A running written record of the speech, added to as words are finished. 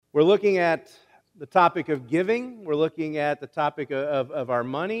We're looking at the topic of giving. We're looking at the topic of our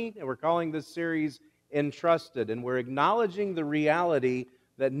money, and we're calling this series Entrusted. And we're acknowledging the reality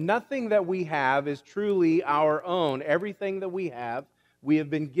that nothing that we have is truly our own. Everything that we have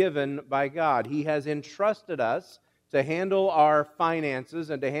been given by God. He has entrusted us to handle our finances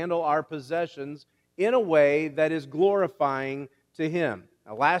and to handle our possessions in a way that is glorifying to Him.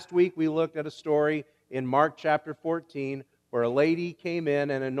 Now, last week we looked at a story in Mark chapter 14 where a lady came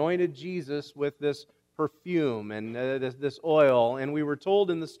in and anointed Jesus with this perfume and this oil. And we were told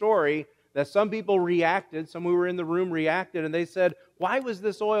in the story that some people reacted, some who were in the room reacted, and they said, "Why was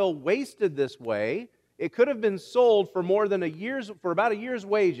this oil wasted this way? It could have been sold for about a year's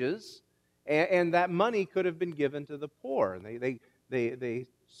wages, and that money could have been given to the poor." And they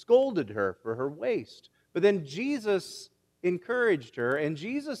scolded her for her waste. But then Jesus encouraged her, and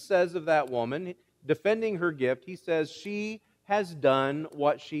Jesus says of that woman, defending her gift, He says, "She has done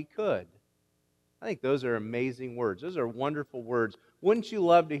what she could." I think those are amazing words. Those are wonderful words. Wouldn't you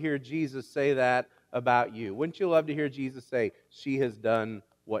love to hear Jesus say that about you? Wouldn't you love to hear Jesus say, "She has done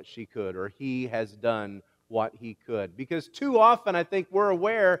what she could," or "He has done what he could"? Because too often I think we're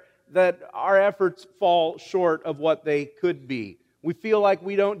aware that our efforts fall short of what they could be. We feel like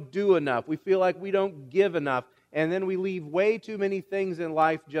we don't do enough. We feel like we don't give enough. And then we leave way too many things in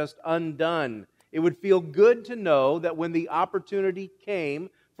life just undone. It would feel good to know that when the opportunity came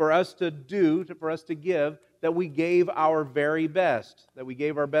for us to give, that we gave our very best, that we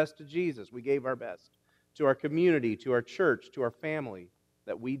gave our best to Jesus, we gave our best to our community, to our church, to our family,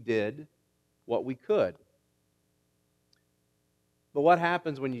 that we did what we could. But what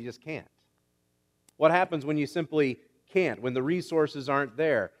happens when you just can't? What happens when you simply can't, when the resources aren't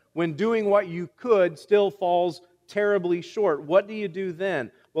there? When doing what you could still falls terribly short, what do you do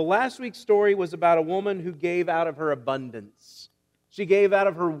then? Well, last week's story was about a woman who gave out of her abundance. She gave out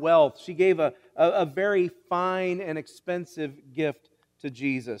of her wealth. She gave a very fine and expensive gift to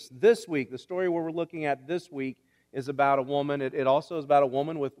Jesus. This week, the story we're looking at this week is about a woman. It also is about a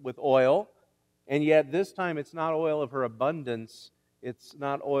woman with oil, and yet this time it's not oil of her abundance. It's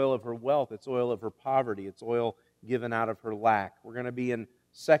not oil of her wealth. It's oil of her poverty. It's oil given out of her lack. We're going to be in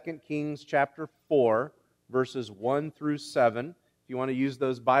 2 Kings chapter 4, verses 1 through 7. If you want to use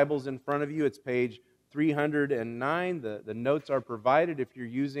those Bibles in front of you, it's page 309. The notes are provided. If you're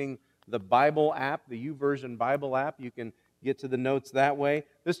using the Bible app, the YouVersion Bible app, you can get to the notes that way.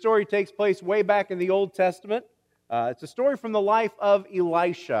 This story takes place way back in the Old Testament. It's a story from the life of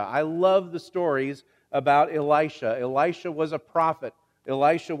Elisha. I love the stories about Elisha. Elisha was a prophet.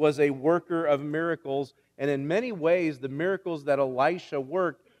 Elisha was a worker of miracles. And in many ways, the miracles that Elisha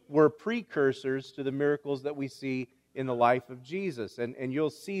worked were precursors to the miracles that we see in the life of Jesus. And you'll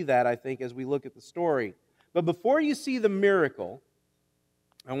see that, I think, as we look at the story. But before you see the miracle,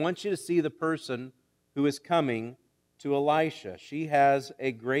 I want you to see the person who is coming to Elisha. She has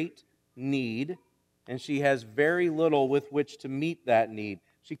a great need, and she has very little with which to meet that need.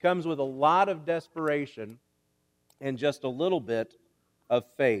 She comes with a lot of desperation and just a little bit of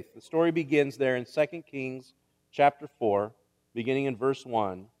faith. The story begins there in 2 Kings chapter 4, beginning in verse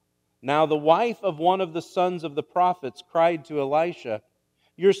 1. Now the wife of one of the sons of the prophets cried to Elisha,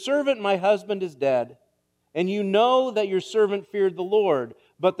 "Your servant, my husband, is dead, and you know that your servant feared the Lord,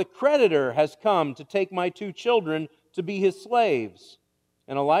 but the creditor has come to take my 2 children to be his slaves."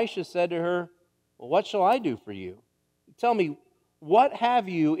 And Elisha said to her, "Well, what shall I do for you? Tell me, what have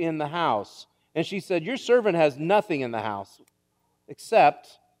you in the house?" And she said, "Your servant has nothing in the house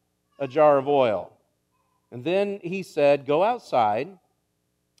except a jar of oil." And then he said, "Go outside,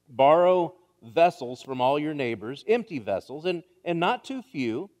 borrow vessels from all your neighbors, empty vessels, and not too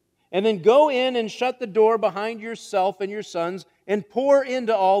few, and then go in and shut the door behind yourself and your sons, and pour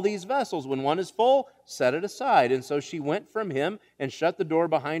into all these vessels. When one is full, set it aside." And so she went from him and shut the door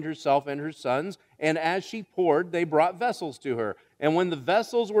behind herself and her sons, and as she poured, they brought vessels to her. And when the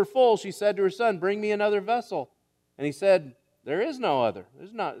vessels were full, she said to her son, "Bring me another vessel." And he said, "There is no other.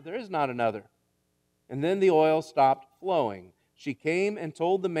 There is not another." And then the oil stopped flowing. She came and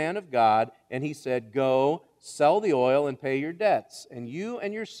told the man of God, and he said, "Go, sell the oil and pay your debts, and you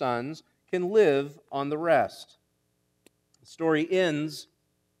and your sons can live on the rest." The story ends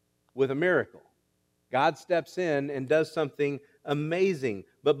with a miracle. God steps in and does something amazing.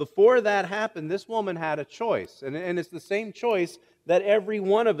 But before that happened, this woman had a choice, and it's the same choice that every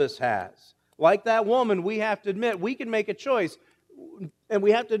one of us has. Like that woman, we have to admit we can make a choice, and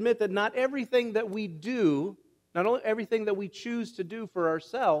we have to admit that not everything that we do, not only everything that we choose to do for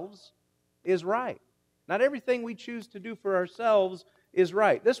ourselves is right. Not everything we choose to do for ourselves is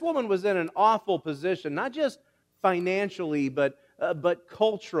right. This woman was in an awful position, not just financially, but but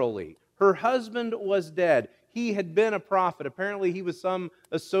culturally. Her husband was dead. He had been a prophet. Apparently, he was some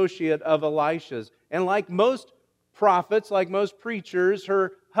associate of Elisha's. And like most prophets, like most preachers,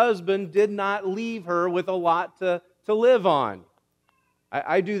 her husband did not leave her with a lot to live on.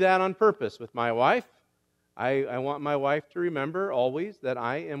 I do that on purpose with my wife. I want my wife to remember always that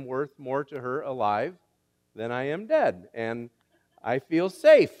I am worth more to her alive than I am dead. And I feel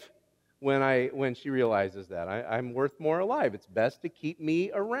safe when she realizes that. I'm worth more alive. It's best to keep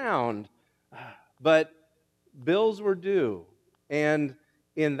me around. But bills were due. And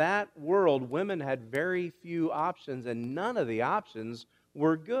in that world, women had very few options, and none of the options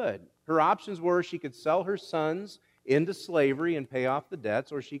were good. Her options were she could sell her sons into slavery and pay off the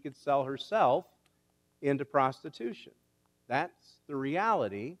debts, or she could sell herself into prostitution. That's the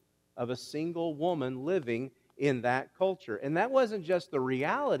reality of a single woman living in that culture. And that wasn't just the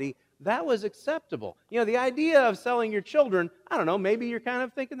reality, that was acceptable. You know, the idea of selling your children, I don't know, maybe you're kind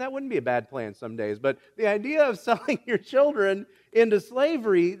of thinking that wouldn't be a bad plan some days, but the idea of selling your children into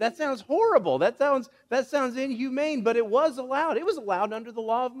slavery, that sounds horrible. That sounds inhumane, but it was allowed. It was allowed under the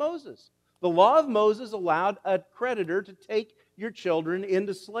law of Moses. The law of Moses allowed a creditor to take your children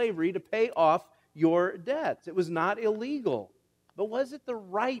into slavery to pay off your debts. It was not illegal. But was it the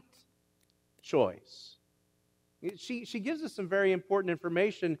right choice? She gives us some very important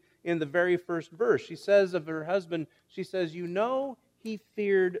information in the very first verse. She says of her husband, she says, "You know he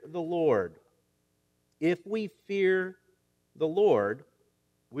feared the Lord." If we fear the Lord,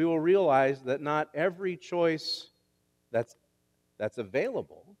 we will realize that not every choice that's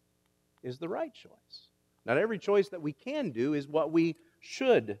available is the right choice. Not every choice that we can do is what we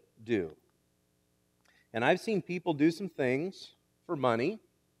should do. And I've seen people do some things for money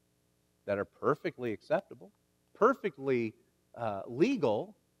that are perfectly acceptable, perfectly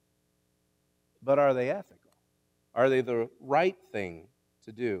legal, but are they ethical? Are they the right thing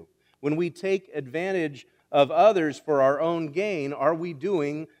to do? When we take advantage of others for our own gain, are we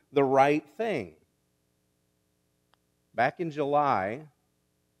doing the right thing? Back in July,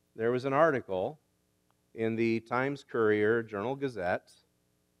 there was an article in the Times-Courier Journal-Gazette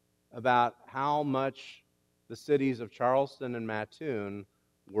about how much the cities of Charleston and Mattoon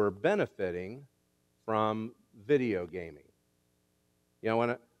were benefiting from video gaming. You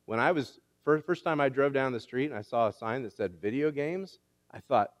know, when I was, first time I drove down the street and I saw a sign that said video games, I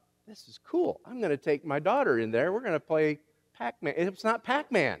thought, this is cool. I'm going to take my daughter in there. We're going to play Pac-Man. It's not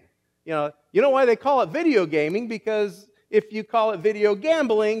Pac-Man. You know why they call it video gaming? Because if you call it video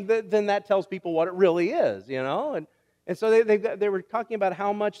gambling, then that tells people what it really is, you know? And so they were talking about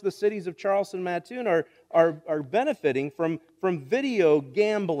how much the cities of Charleston and Mattoon are benefiting from video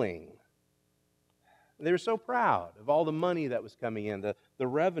gambling. They were so proud of all the money that was coming in, the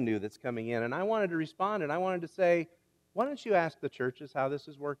revenue that's coming in. And I wanted to respond, and I wanted to say, why don't you ask the churches how this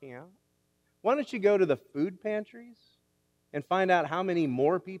is working out? Why don't you go to the food pantries and find out how many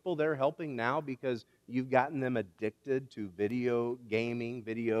more people they're helping now because you've gotten them addicted to video gaming,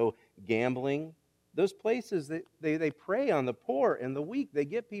 video gambling? Those places, they prey on the poor and the weak. They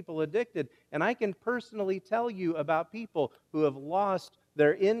get people addicted. And I can personally tell you about people who have lost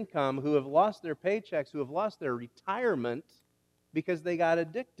their income, who have lost their paychecks, who have lost their retirement because they got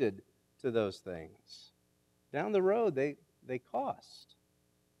addicted to those things. Down the road, they cost.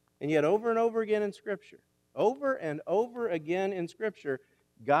 And yet over and over again in Scripture, over and over again in Scripture,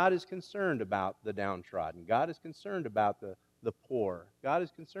 God is concerned about the downtrodden. God is concerned about the poor. God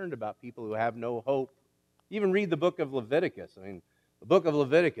is concerned about people who have no hope. Even read the book of Leviticus. I mean, the book of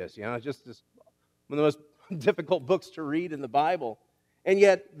Leviticus, it's just one of the most difficult books to read in the Bible. And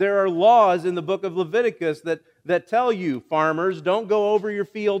yet there are laws in the book of Leviticus that tell you, farmers, don't go over your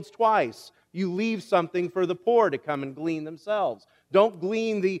fields twice. You leave something for the poor to come and glean themselves. Don't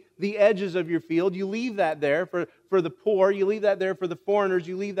glean the edges of your field. You leave that there for the poor. You leave that there for the foreigners.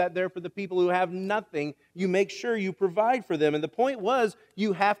 You leave that there for the people who have nothing. You make sure you provide for them. And the point was,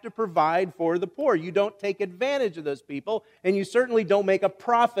 you have to provide for the poor. You don't take advantage of those people, and you certainly don't make a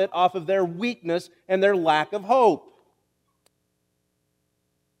profit off of their weakness and their lack of hope.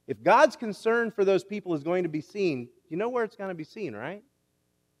 If God's concern for those people is going to be seen, you know where it's going to be seen, right?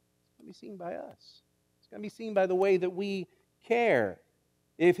 It's going to be seen by us. It's going to be seen by the way that we care.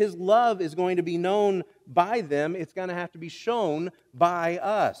 If His love is going to be known by them, it's going to have to be shown by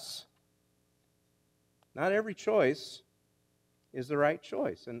us. Not every choice is the right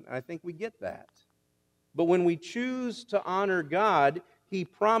choice, and I think we get that. But when we choose to honor God, He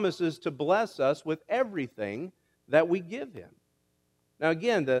promises to bless us with everything that we give Him. Now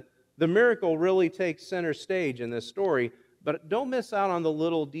again, the miracle really takes center stage in this story, but don't miss out on the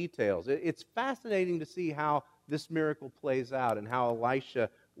little details. It's fascinating to see how this miracle plays out and how Elisha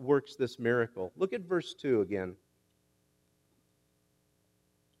works this miracle. Look at verse 2 again.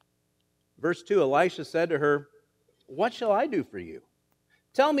 Verse 2, Elisha said to her, "What shall I do for you?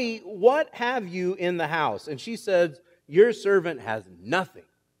 Tell me, what have you in the house?" And she said, "Your servant has nothing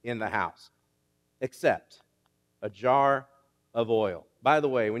in the house except a jar of oil." By the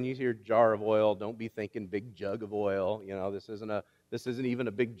way, when you hear jar of oil, don't be thinking big jug of oil. You know, this isn't even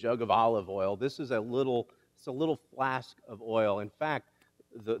a big jug of olive oil. This is a little flask of oil. In fact,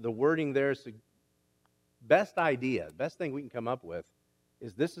 the wording there is best thing we can come up with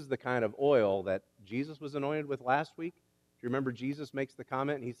is this is the kind of oil that Jesus was anointed with last week. If you remember, Jesus makes the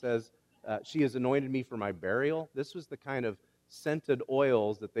comment and he says, "She has anointed me for my burial." This was the kind of scented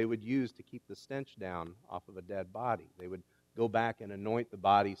oils that they would use to keep the stench down off of a dead body. They would go back and anoint the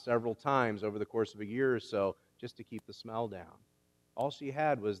body several times over the course of a year or so just to keep the smell down. All she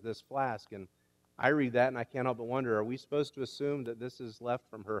had was this flask, and I read that and I can't help but wonder, are we supposed to assume that this is left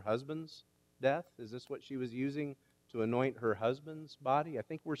from her husband's death? Is this what she was using to anoint her husband's body? I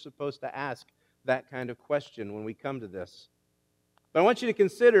think we're supposed to ask that kind of question when we come to this. But I want you to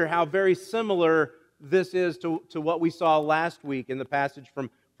consider how very similar this is to what we saw last week in the passage from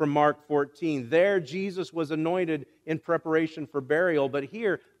Mark 14. There, Jesus was anointed in preparation for burial, but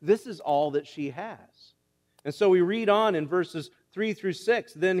here, this is all that she has. And so we read on in verses 3 through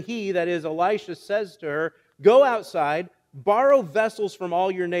 6, "Then he," that is Elisha, "says to her, 'Go outside, borrow vessels from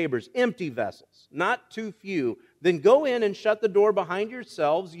all your neighbors, empty vessels, not too few. Then go in and shut the door behind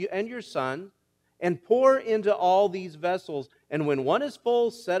yourselves and your son, and pour into all these vessels. And when one is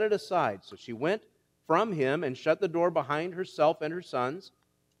full, set it aside.' So she went from him and shut the door behind herself and her sons.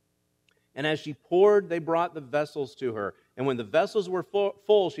 And as she poured, they brought the vessels to her. And when the vessels were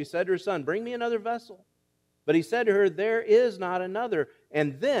full, she said to her son, 'Bring me another vessel.' But he said to her, 'There is not another.'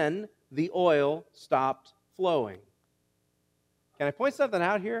 And then the oil stopped flowing." Can I point something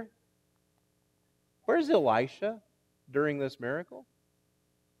out here? Where's Elisha during this miracle?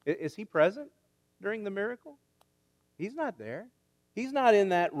 Is he present during the miracle? He's not there. He's not in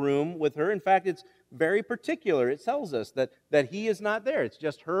that room with her. In fact, it's very particular. It tells us that he is not there. It's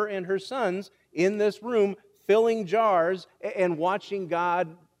just her and her sons in this room filling jars and watching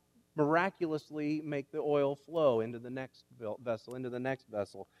God miraculously make the oil flow into the next vessel, into the next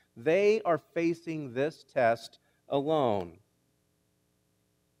vessel. They are facing this test alone.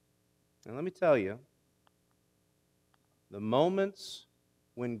 And let me tell you, the moments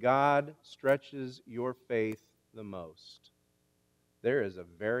when God stretches your faith the most, there is a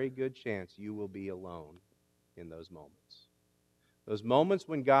very good chance you will be alone in those moments. Those moments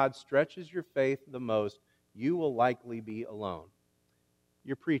when God stretches your faith the most, you will likely be alone.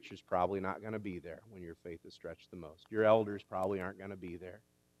 Your preacher's probably not going to be there when your faith is stretched the most. Your elders probably aren't going to be there.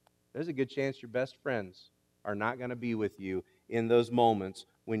 There's a good chance your best friends are not going to be with you in those moments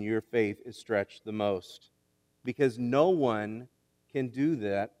when your faith is stretched the most. Because no one can do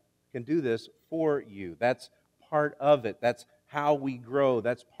this for you. That's part of it. That's how we grow.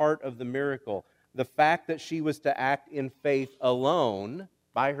 That's part of the miracle. The fact that she was to act in faith alone,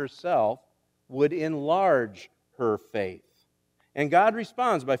 by herself, would enlarge her faith. And God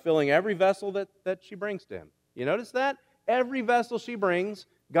responds by filling every vessel that she brings to him. You notice that? Every vessel she brings,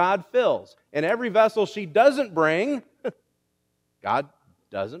 God fills. And every vessel she doesn't bring, God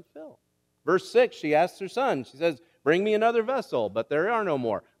doesn't fill. Verse 6, she asks her son, she says, "Bring me another vessel," but there are no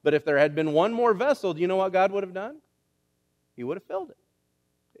more. But if there had been one more vessel, do you know what God would have done? He would have filled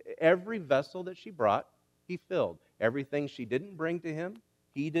it. Every vessel that she brought, he filled. Everything she didn't bring to him,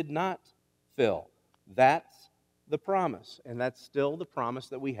 he did not fill. That's the promise, and that's still the promise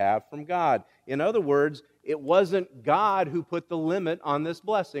that we have from God. In other words, it wasn't God who put the limit on this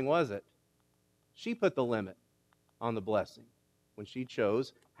blessing, was it? She put the limit on the blessing when she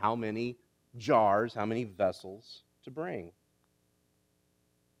chose how many jars, how many vessels to bring.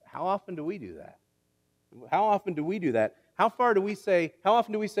 How often do we do that? How often do we do that? How often do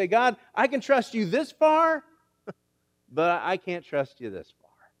we say, "God, I can trust you this far, but I can't trust you this far.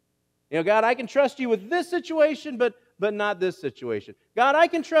 You know, God, I can trust you with this situation, but not this situation. God, I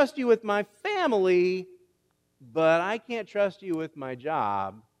can trust you with my family, but I can't trust you with my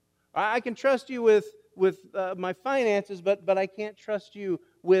job. I can trust you with my finances, but I can't trust you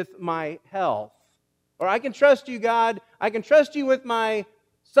with my health. Or I can trust you, God, I can trust you with my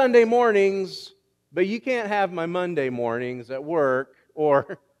Sunday mornings, but you can't have my Monday mornings at work,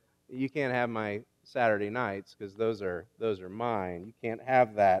 or you can't have my Saturday nights because those are mine. You can't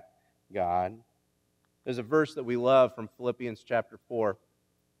have that, God." There's a verse that we love from Philippians chapter 4.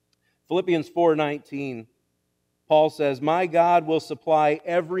 Philippians 4:19, Paul says, "My God will supply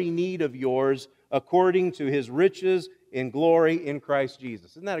every need of yours according to His riches in glory in Christ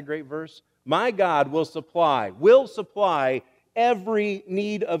Jesus. Isn't that a great verse? My God will supply every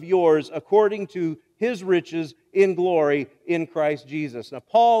need of yours according to His riches in glory in Christ Jesus. Now,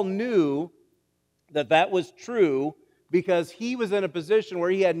 Paul knew that that was true because he was in a position where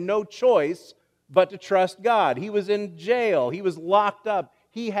he had no choice but to trust God. He was in jail. He was locked up.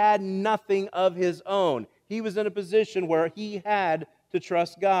 He had nothing of his own. He was in a position where he had to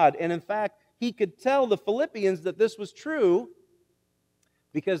trust God. And in fact, he could tell the Philippians that this was true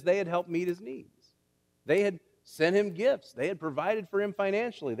because they had helped meet his needs. They had sent him gifts. They had provided for him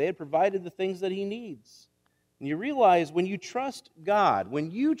financially. They had provided the things that he needs. And you realize when you trust God,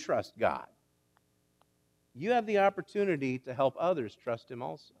 you have the opportunity to help others trust Him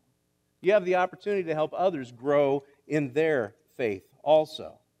also. You have the opportunity to help others grow in their faith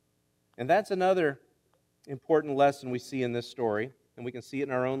also. And that's another important lesson we see in this story, and we can see it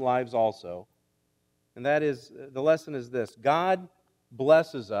in our own lives also. And that is, the lesson is this: God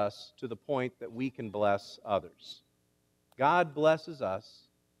blesses us to the point that we can bless others. God blesses us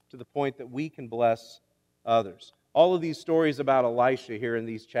to the point that we can bless others. All of these stories about Elisha here in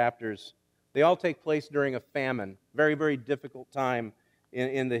these chapters, they all take place during a famine, very, very difficult time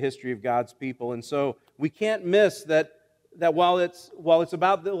in the history of God's people. And so we can't miss that while it's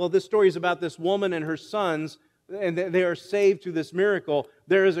about, this story is about this woman and her sons, and they are saved through this miracle,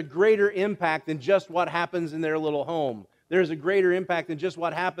 there is a greater impact than just what happens in their little home. There is a greater impact than just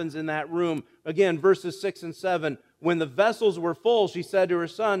what happens in that room. Again, verses 6 and 7, when the vessels were full, she said to her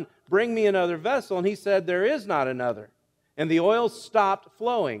son, "Bring me another vessel." And he said, "There is not another." And the oil stopped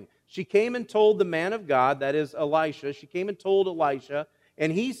flowing. She came and told the man of God, that is Elisha, she came and told Elisha,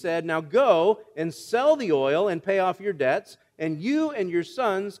 and he said, "Now go and sell the oil and pay off your debts, and you and your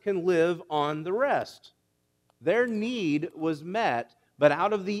sons can live on the rest." Their need was met, but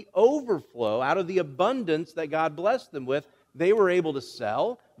out of the overflow, out of the abundance that God blessed them with, they were able to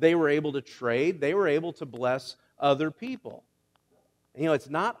sell, they were able to trade, they were able to bless other people. You know, it's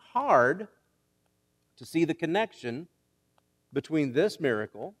not hard to see the connection between this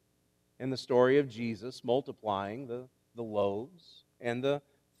miracle and the story of Jesus multiplying the loaves and the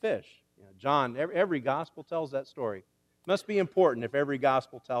fish. You know, John, every gospel tells that story. It must be important if every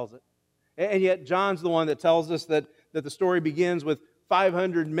gospel tells it. And yet John's the one that tells us that the story begins with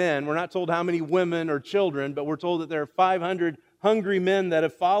 500 men. We're not told how many women or children, but we're told that there are 500 hungry men that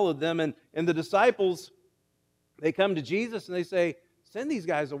have followed them. And the disciples, they come to Jesus and they say, "Send these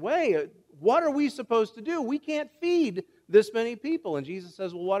guys away. What are we supposed to do? We can't feed this many people." And Jesus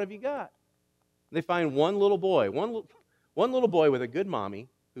says, "Well, what have you got?" And they find one little boy with a good mommy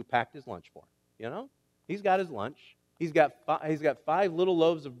who packed his lunch for him. You know, he's got his lunch. He's got 5 little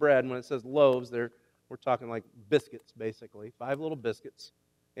loaves of bread. And when it says loaves, we're talking like biscuits, basically. 5 little biscuits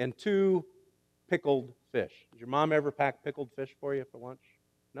and 2 pickled fish. Did your mom ever pack pickled fish for you for lunch?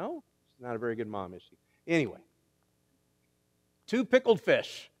 No? She's not a very good mom, is she? Anyway, 2 pickled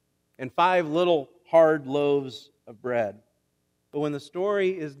fish and 5 little hard loaves of bread. But when the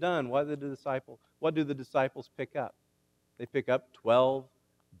story is done, what do the disciples pick up? They pick up 12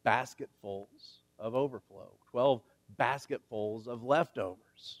 basketfuls of overflow, 12 basketfuls of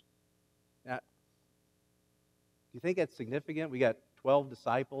leftovers. Now, do you think that's significant? We got 12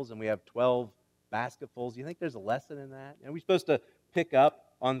 disciples and we have 12 basketfuls. Do you think there's a lesson in that? Are we supposed to pick up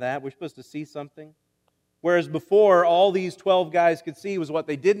on that? We're supposed to see something? Whereas before, all these 12 guys could see was what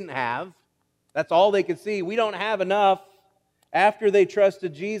they didn't have. That's all they could see. We don't have enough. After they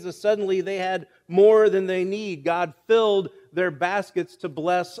trusted Jesus, suddenly they had more than they need. God filled their baskets to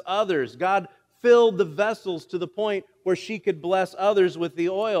bless others. God filled the vessels to the point where she could bless others with the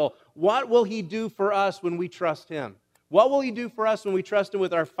oil. What will He do for us when we trust Him? What will He do for us when we trust Him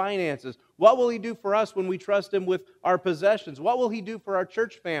with our finances? What will He do for us when we trust Him with our possessions? What will He do for our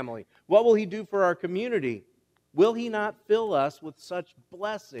church family? What will He do for our community? Will He not fill us with such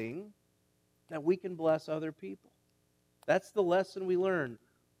blessing that we can bless other people? That's the lesson we learn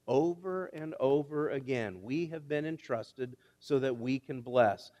over and over again. We have been entrusted so that we can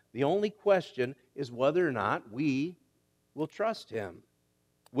bless. The only question is whether or not we will trust Him.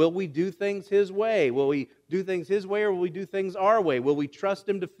 Will we do things His way? Will we do things His way, or will we do things our way? Will we trust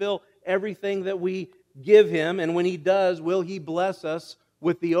Him to fill everything that we give Him? And when He does, will He bless us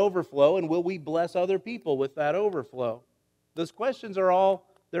with the overflow? And will we bless other people with that overflow? Those questions they're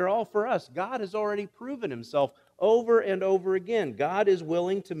all for us. God has already proven Himself over and over again. God is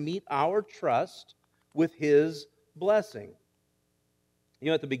willing to meet our trust with His blessing. You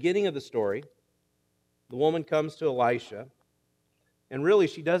know, at the beginning of the story, the woman comes to Elisha, and really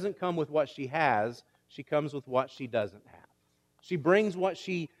she doesn't come with what she has, she comes with what she doesn't have. She brings what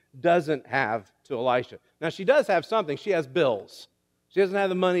she doesn't have to Elisha. Now, she does have something. She has bills. She doesn't have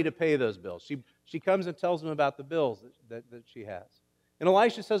the money to pay those bills. She comes and tells him about the bills that she has. And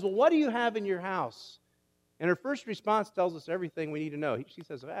Elisha says, well, what do you have in your house? And her first response tells us everything we need to know. She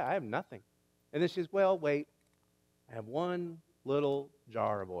says, I have nothing. And then she says, well, wait. I have one little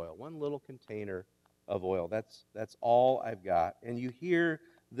jar of oil, one little container of oil. That's all I've got. And you hear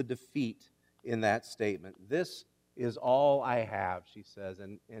the defeat in that statement. This is all I have, she says,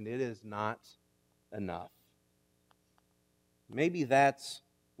 and it is not enough. Maybe that's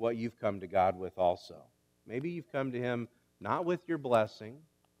what you've come to God with also. Maybe you've come to Him not with your blessing,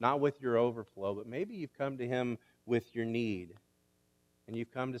 not with your overflow, but maybe you've come to Him with your need. And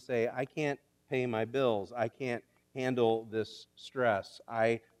you've come to say, I can't pay my bills. I can't handle this stress.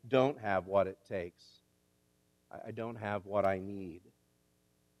 I don't have what it takes. I don't have what I need.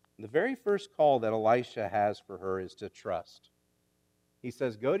 The very first call that Elisha has for her is to trust. He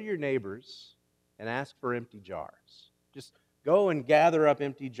says, go to your neighbors and ask for empty jars. Just go and gather up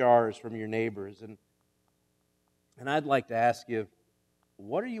empty jars from your neighbors. And I'd like to ask you,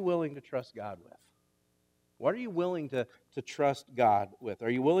 what are you willing to trust God with? What are you willing to trust God with? Are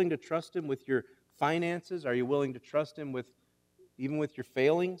you willing to trust Him with your finances? Are you willing to trust Him with even with your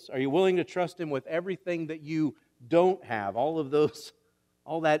failings? Are you willing to trust Him with everything that you don't have? All of those,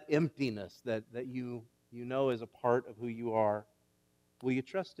 all that emptiness that you know is a part of who you are. Will you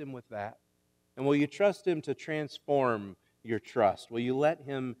trust Him with that? And will you trust Him to transform your trust? Will you let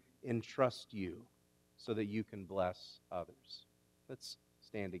Him entrust you so that you can bless others? Let's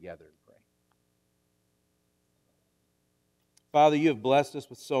stand together and pray. Father, you have blessed us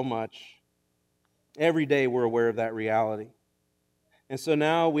with so much. Every day we're aware of that reality. And so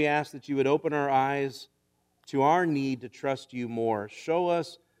now we ask that you would open our eyes to our need to trust you more. Show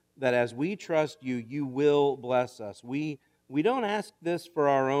us that as we trust you, you will bless us. We don't ask this for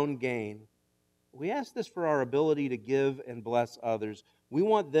our own gain. We ask this for our ability to give and bless others. We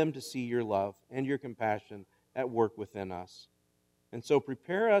want them to see your love and your compassion at work within us. And so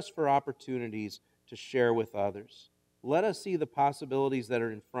prepare us for opportunities to share with others. Let us see the possibilities that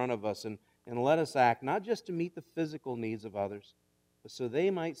are in front of us and let us act not just to meet the physical needs of others, but so they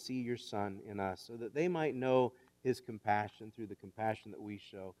might see your Son in us, so that they might know His compassion through the compassion that we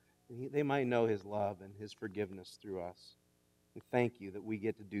show. And they might know His love and His forgiveness through us. We thank you that we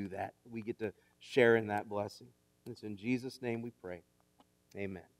get to do that. We get to share in that blessing. It's in Jesus' name we pray. Amen.